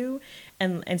don't do.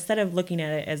 And instead of looking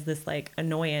at it as this like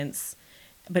annoyance,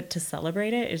 but to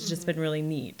celebrate it, it's just been really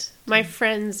neat. My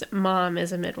friend's mom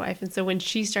is a midwife, and so when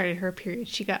she started her period,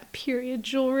 she got period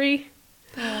jewelry,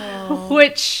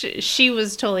 which she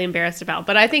was totally embarrassed about,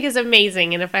 but I think is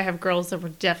amazing. And if I have girls, there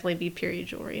would definitely be period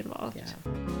jewelry involved. Yeah.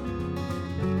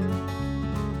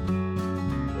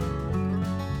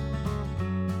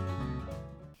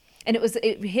 And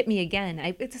it hit me again.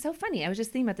 It's so funny. I was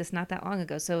just thinking about this not that long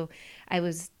ago. So I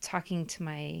was talking to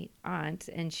my aunt,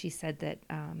 and she said that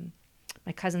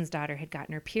my cousin's daughter had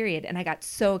gotten her period, and I got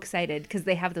so excited because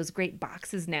they have those great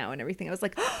boxes now and everything. I was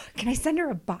like, oh, can I send her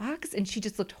a box? And she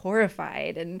just looked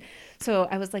horrified. And so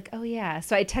I was like, oh yeah.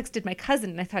 So I texted my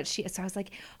cousin, and I thought so I was like,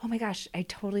 oh my gosh, I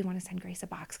totally want to send Grace a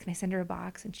box. Can I send her a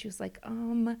box? And she was like,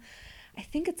 I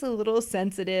think it's a little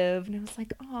sensitive. And I was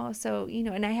like, oh, so,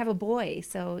 and I have a boy,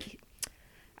 so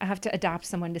I have to adopt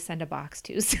someone to send a box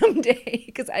to someday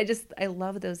because I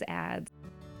love those ads.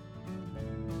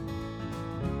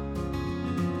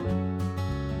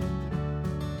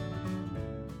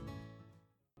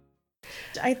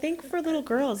 I think for little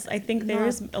girls, I think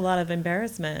there's a lot of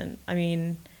embarrassment. I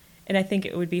mean, and I think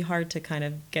it would be hard to kind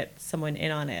of get someone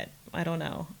in on it. I don't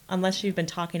know, unless you've been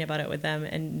talking about it with them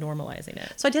and normalizing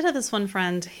it. So I did have this one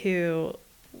friend who,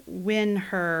 when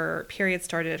her period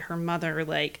started, her mother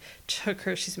took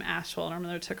her, she's from Asheville, and her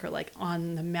mother took her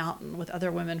on the mountain with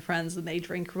other women friends, and they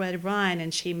drink red wine,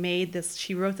 and she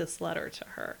wrote this letter to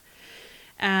her.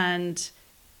 And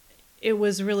it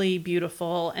was really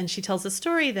beautiful. And she tells a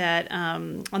story that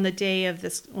on the day of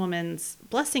this woman's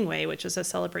blessing way, which is a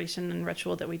celebration and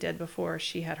ritual that we did before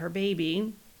she had her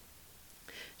baby,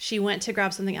 she went to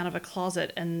grab something out of a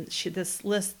closet, and this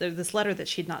letter that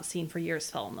she'd not seen for years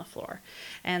fell on the floor.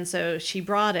 And so she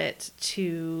brought it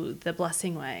to the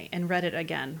Blessing Way and read it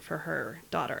again for her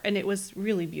daughter. And it was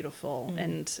really beautiful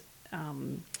and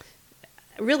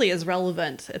really as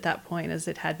relevant at that point as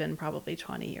it had been probably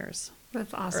 20 years.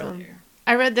 That's awesome. Earlier.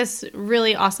 I read this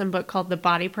really awesome book called The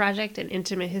Body Project, An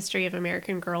Intimate History of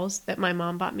American Girls that my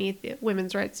mom bought me at the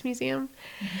Women's Rights Museum.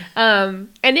 And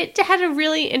it had a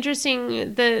really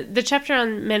interesting, the chapter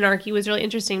on menarche was really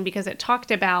interesting because it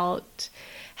talked about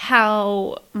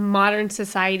how modern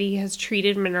society has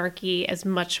treated menarche as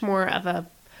much more of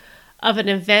an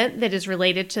event that is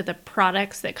related to the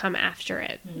products that come after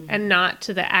it and not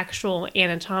to the actual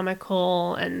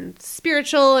anatomical and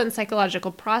spiritual and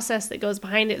psychological process that goes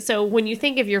behind it. So when you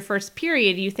think of your first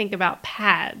period, you think about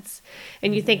pads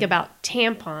and you think about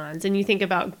tampons and you think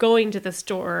about going to the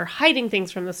store, hiding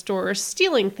things from the store, or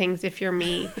stealing things if you're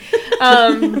me.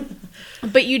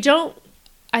 But you don't,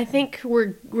 I think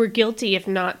we're guilty of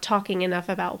not talking enough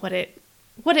about what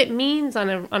it means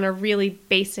on a really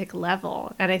basic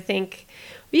level. And I think,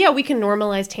 we can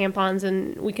normalize tampons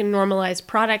and we can normalize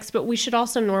products, but we should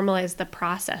also normalize the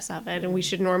process of it. And we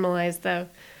should normalize the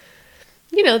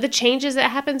changes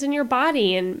that happens in your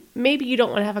body. And maybe you don't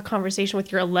want to have a conversation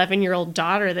with your 11-year-old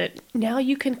daughter that now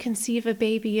you can conceive a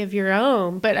baby of your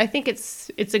own. But I think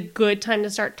it's a good time to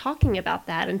start talking about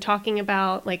that and talking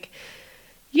about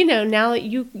now that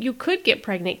you could get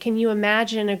pregnant, can you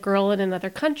imagine a girl in another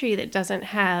country that's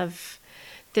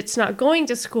not going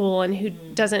to school and who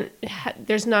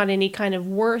there's not any kind of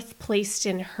worth placed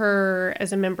in her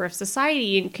as a member of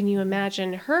society? And can you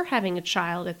imagine her having a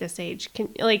child at this age?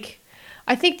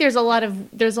 I think there's a lot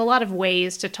of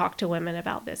ways to talk to women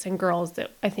about this and girls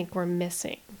that I think we're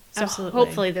missing. So Absolutely.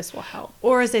 Hopefully this will help.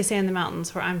 Or as they say in the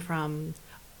mountains where I'm from,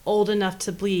 old enough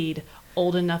to bleed,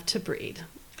 old enough to breed.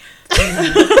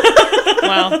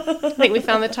 Wow. I think we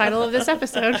found the title of this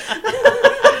episode.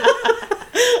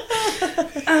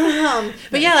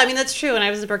 But yeah, I mean, that's true. When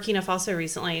I was in Burkina Faso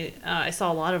recently, I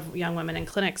saw a lot of young women in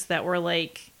clinics that were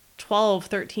like 12,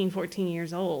 13, 14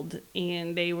 years old.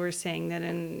 And they were saying that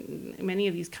in many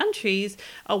of these countries,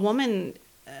 a woman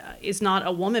is not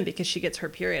a woman because she gets her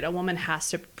period. A woman has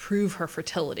to prove her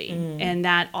fertility. And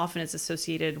that often is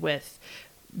associated with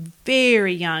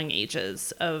very young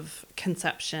ages of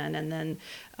conception and then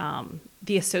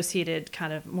the associated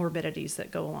kind of morbidities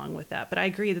that go along with that. But I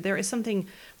agree that there is something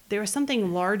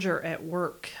larger at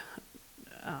work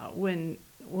when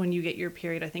you get your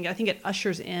period. I think it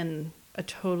ushers in a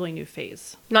totally new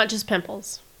phase. Not just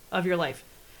pimples. Of your life.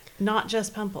 Not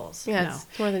just pimples. Yeah, no.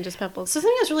 It's more than just pimples. So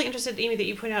something I was really interested, Amy, that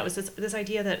you pointed out was this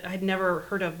idea that I'd never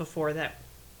heard of before, that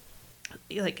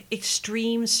like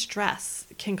extreme stress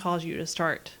can cause you to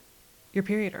start your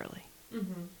period early.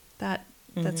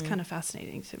 That's kind of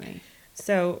fascinating to me.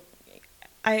 So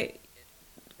I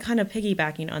kind of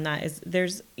piggybacking on that is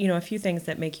there's, a few things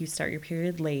that make you start your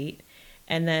period late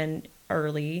and then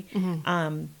early.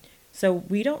 So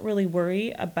we don't really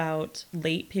worry about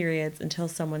late periods until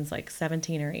someone's like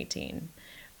 17 or 18.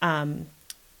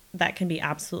 That can be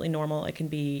absolutely normal. It can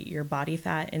be your body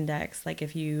fat index. Like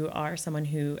if you are someone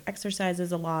who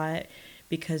exercises a lot,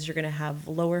 because you're going to have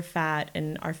lower fat,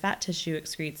 and our fat tissue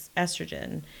excretes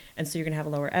estrogen. And so you're going to have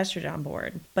lower estrogen on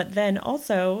board. But then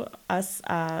also us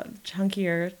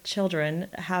chunkier children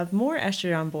have more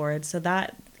estrogen on board. So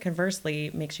that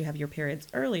conversely makes you have your periods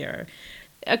earlier.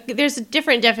 There's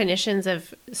different definitions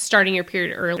of starting your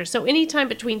period earlier. So anytime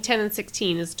between 10 and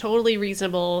 16 is totally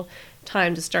reasonable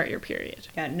time to start your period.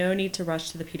 Yeah, no need to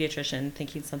rush to the pediatrician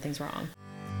thinking something's wrong.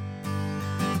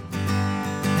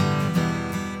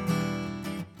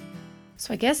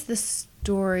 So I guess the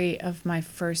story of my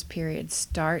first period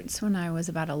starts when I was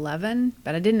about 11,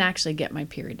 but I didn't actually get my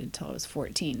period until I was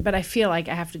 14. But I feel like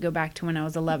I have to go back to when I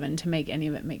was 11 to make any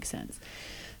of it make sense.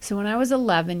 So when I was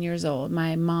 11 years old,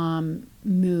 my mom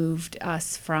moved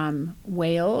us from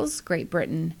Wales, Great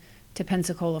Britain, to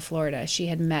Pensacola, Florida. She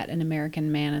had met an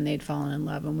American man and they'd fallen in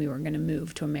love, and we were going to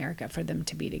move to America for them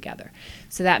to be together.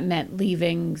 So that meant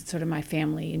leaving sort of my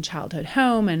family and childhood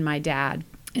home and my dad.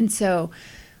 And so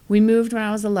we moved when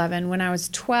I was 11. When I was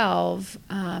 12,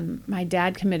 my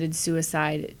dad committed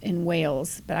suicide in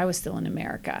Wales, but I was still in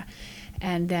America.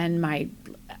 And then my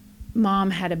mom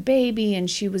had a baby, and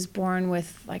she was born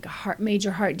with like a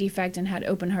major heart defect and had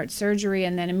open heart surgery.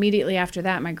 And then immediately after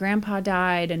that, my grandpa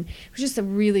died. And it was just a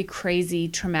really crazy,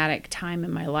 traumatic time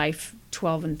in my life,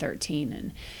 12 and 13.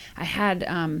 And I had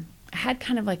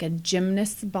kind of like a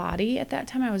gymnast's body at that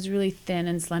time. I was really thin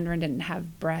and slender and didn't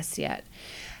have breasts yet.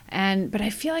 But I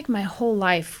feel like my whole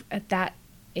life at that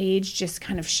age just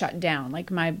kind of shut down.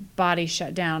 Like my body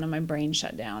shut down and my brain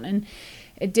shut down. And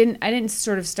I didn't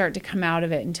sort of start to come out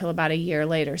of it until about a year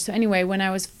later. So anyway, when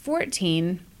I was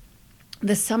 14,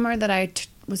 the summer that I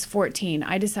was 14,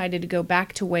 I decided to go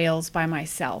back to Wales by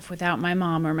myself without my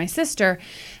mom or my sister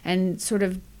and sort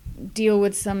of deal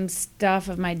with some stuff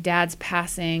of my dad's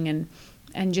passing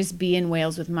and just be in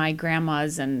Wales with my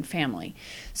grandmas and family.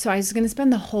 So I was going to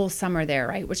spend the whole summer there,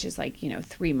 right, which is like,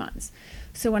 3 months.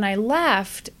 So when I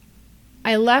left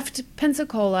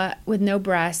Pensacola with no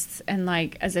breasts and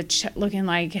like as looking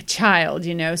like a child,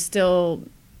 still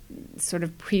sort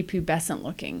of prepubescent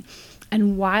looking.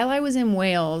 And while I was in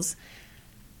Wales,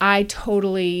 I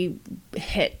totally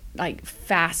hit like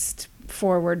fast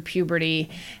forward puberty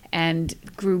and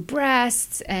grew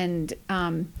breasts, and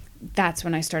that's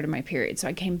when I started my period. So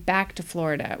I came back to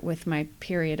Florida with my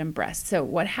period and breasts. So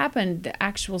what happened, the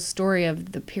actual story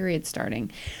of the period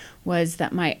starting, was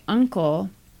that my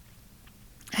uncle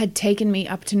had taken me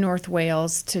up to North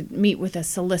Wales to meet with a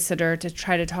solicitor to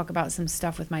try to talk about some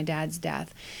stuff with my dad's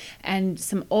death. And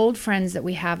some old friends that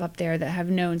we have up there that have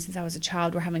known since I was a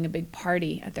child were having a big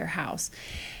party at their house.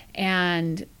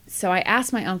 And so I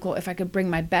asked my uncle if I could bring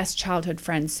my best childhood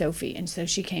friend, Sophie, and so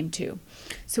she came too.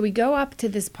 So we go up to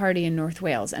this party in North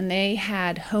Wales, and they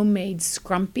had homemade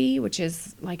scrumpy, which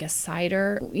is like a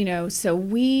cider, so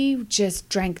we just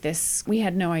drank this. We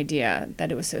had no idea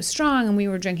that it was so strong, and we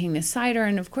were drinking this cider,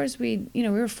 and of course we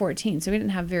were 14, so we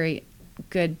didn't have very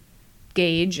good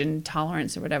gauge and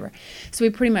tolerance or whatever. So we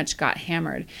pretty much got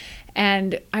hammered.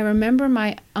 And I remember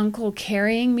my uncle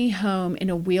carrying me home in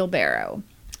a wheelbarrow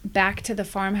back to the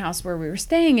farmhouse where we were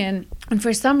staying in. And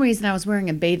for some reason, I was wearing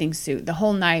a bathing suit the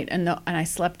whole night, and I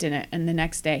slept in it. And the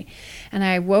next day, and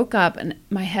I woke up and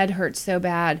my head hurt so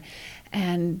bad,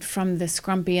 and from the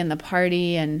scrumpy and the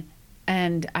party,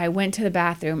 and I went to the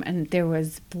bathroom, and there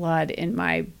was blood in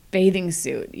my bathing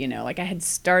suit. Like I had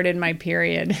started my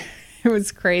period. It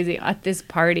was crazy at this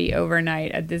party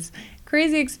overnight, at this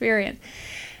crazy experience.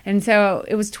 And so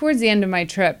it was towards the end of my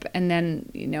trip, and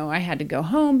then, I had to go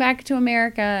home back to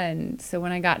America. And so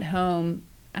when I got home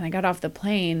and I got off the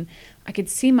plane, I could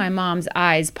see my mom's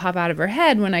eyes pop out of her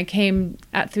head when I came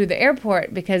through the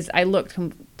airport, because I looked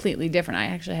completely different. I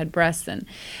actually had breasts and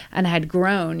I had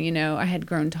grown, I had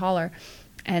grown taller.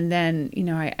 And then,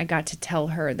 I got to tell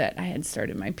her that I had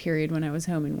started my period when I was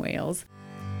home in Wales.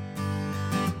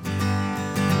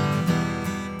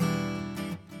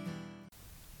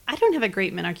 I don't have a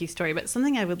great menarche story, but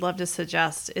something I would love to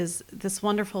suggest is this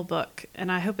wonderful book,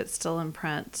 and I hope it's still in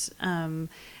print, and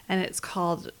it's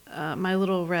called My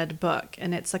Little Red Book,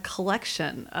 and it's a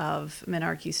collection of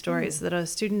menarche stories that a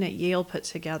student at Yale put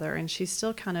together, and she's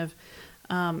still kind of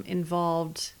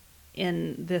involved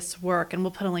in this work, and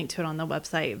we'll put a link to it on the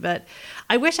website. But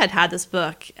I wish I'd had this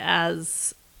book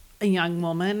as a young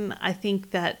woman. I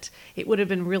think that it would have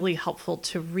been really helpful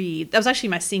to read. That was actually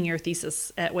my senior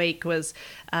thesis at Wake, was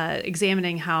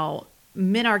examining how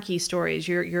menarche stories,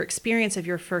 your experience of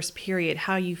your first period,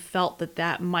 how you felt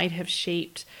that might have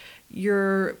shaped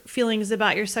your feelings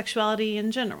about your sexuality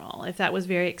in general. If that was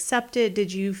very accepted,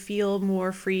 did you feel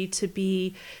more free to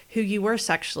be who you were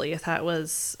sexually? If that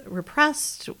was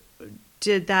repressed,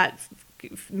 did that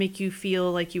make you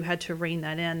feel like you had to rein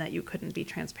that in, that you couldn't be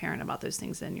transparent about those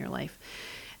things in your life?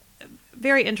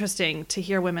 Very interesting to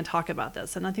hear women talk about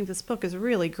this. And I think this book is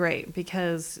really great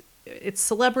because it's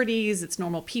celebrities, it's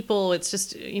normal people, it's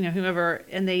just, whomever,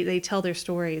 and they tell their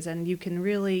stories, and you can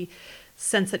really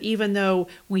sense that even though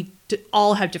we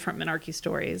all have different menarche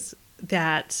stories,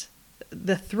 that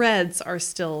the threads are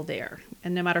still there.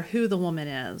 And no matter who the woman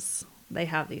is, they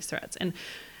have these threads.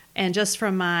 And just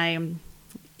from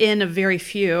in a very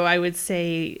few, I would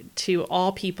say to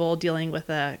all people dealing with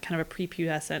a kind of a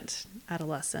prepubescent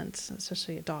adolescent,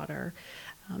 especially a daughter,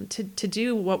 to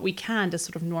do what we can to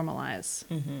sort of normalize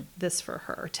this for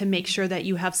her, to make sure that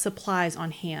you have supplies on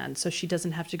hand so she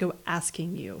doesn't have to go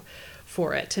asking you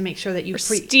for it, to make sure that you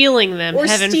stealing them, or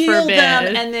heaven steal forbid,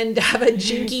 them and then have a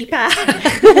jinky pack.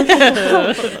 And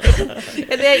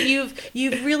that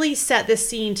you've really set the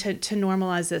scene to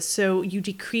normalize this, so you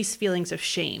decrease feelings of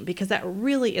shame, because that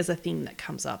really is a theme that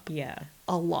comes up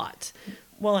a lot.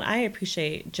 Well, and I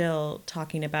appreciate Jill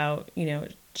talking about,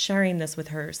 sharing this with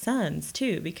her sons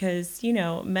too, because,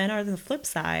 men are the flip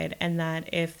side, and that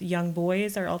if young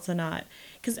boys are also not,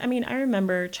 because I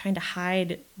remember trying to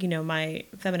hide, my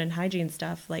feminine hygiene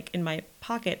stuff like in my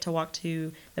pocket to walk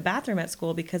to the bathroom at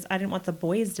school, because I didn't want the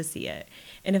boys to see it.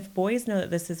 And if boys know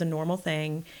that this is a normal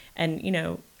thing, and,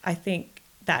 I think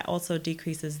that also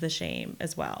decreases the shame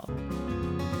as well.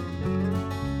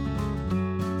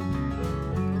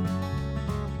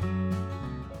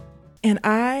 And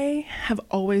I have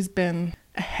always been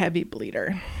a heavy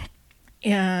bleeder.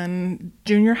 In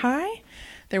junior high,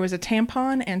 there was a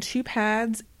tampon and 2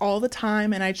 pads all the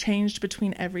time, and I changed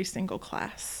between every single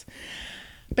class.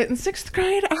 But in 6th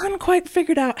grade, I hadn't quite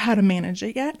figured out how to manage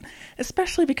it yet,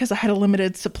 especially because I had a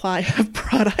limited supply of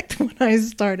product when I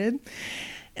started.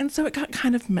 And so it got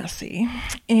kind of messy.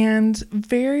 And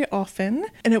very often,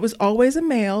 and it was always a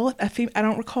male, I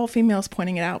don't recall females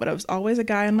pointing it out, but it was always a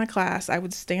guy in my class. I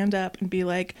would stand up and be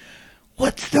like,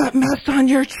 "What's that mess on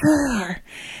your chair?"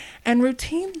 And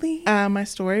routinely, my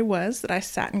story was that I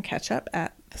sat in ketchup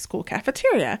at the school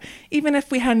cafeteria, even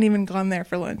if we hadn't even gone there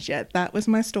for lunch yet. That was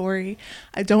my story.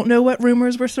 I don't know what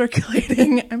rumors were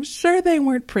circulating. I'm sure they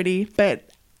weren't pretty, but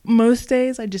most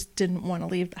days I just didn't want to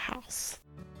leave the house.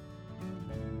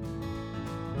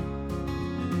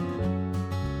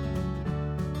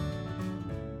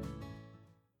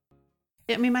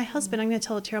 I mean, my husband, I'm going to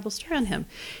tell a terrible story on him.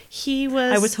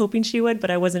 I was hoping she would,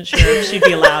 but I wasn't sure if she'd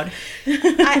be allowed.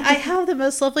 I have the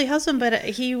most lovely husband, but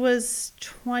he was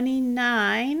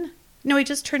 29. No, he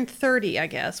just turned 30, I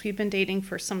guess. We've been dating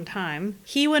for some time.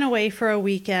 He went away for a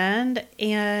weekend,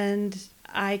 and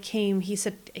he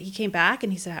said, he came back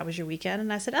and he said, "How was your weekend?"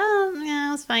 And I said, "Oh, yeah,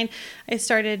 it was fine. I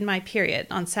started my period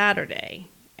on Saturday."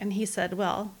 And he said,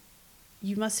 "Well,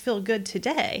 you must feel good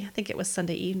today." I think it was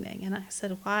Sunday evening. And I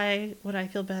said, "Why would I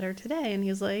feel better today?" And he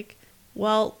was like,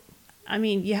 "Well, I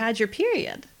mean, you had your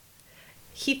period."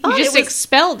 He thought You just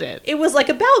expelled it. it was like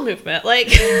a bowel movement. Like,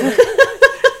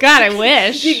 God, I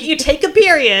wish. you take a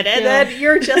period and then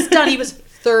you're just done. He was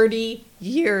 30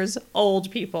 years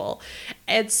old, people.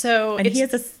 And so And he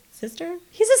has a sister?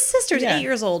 He's a sister, Yeah. 8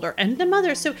 years older, and a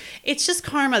mother. So it's just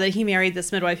karma that he married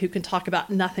this midwife who can talk about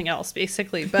nothing else,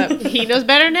 basically. But He knows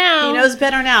better now. he knows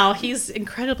better now. He's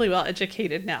incredibly well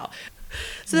educated now.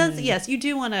 So that's yes, you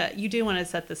do want to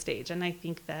set the stage, and I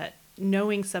think that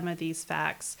knowing some of these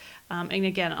facts, and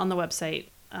again on the website,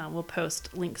 we'll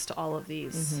post links to all of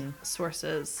these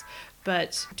sources.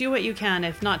 But do what you can,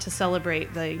 if not to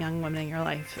celebrate the young women in your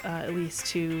life, at least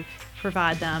to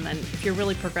provide them. And if you're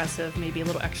really progressive, maybe a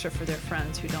little extra for their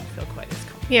friends who don't feel quite as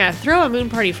comfortable. Yeah, throw a moon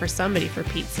party for somebody, for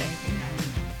Pete's sake.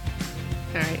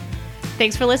 All right.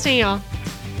 Thanks for listening, y'all.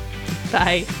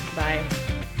 Bye. Bye.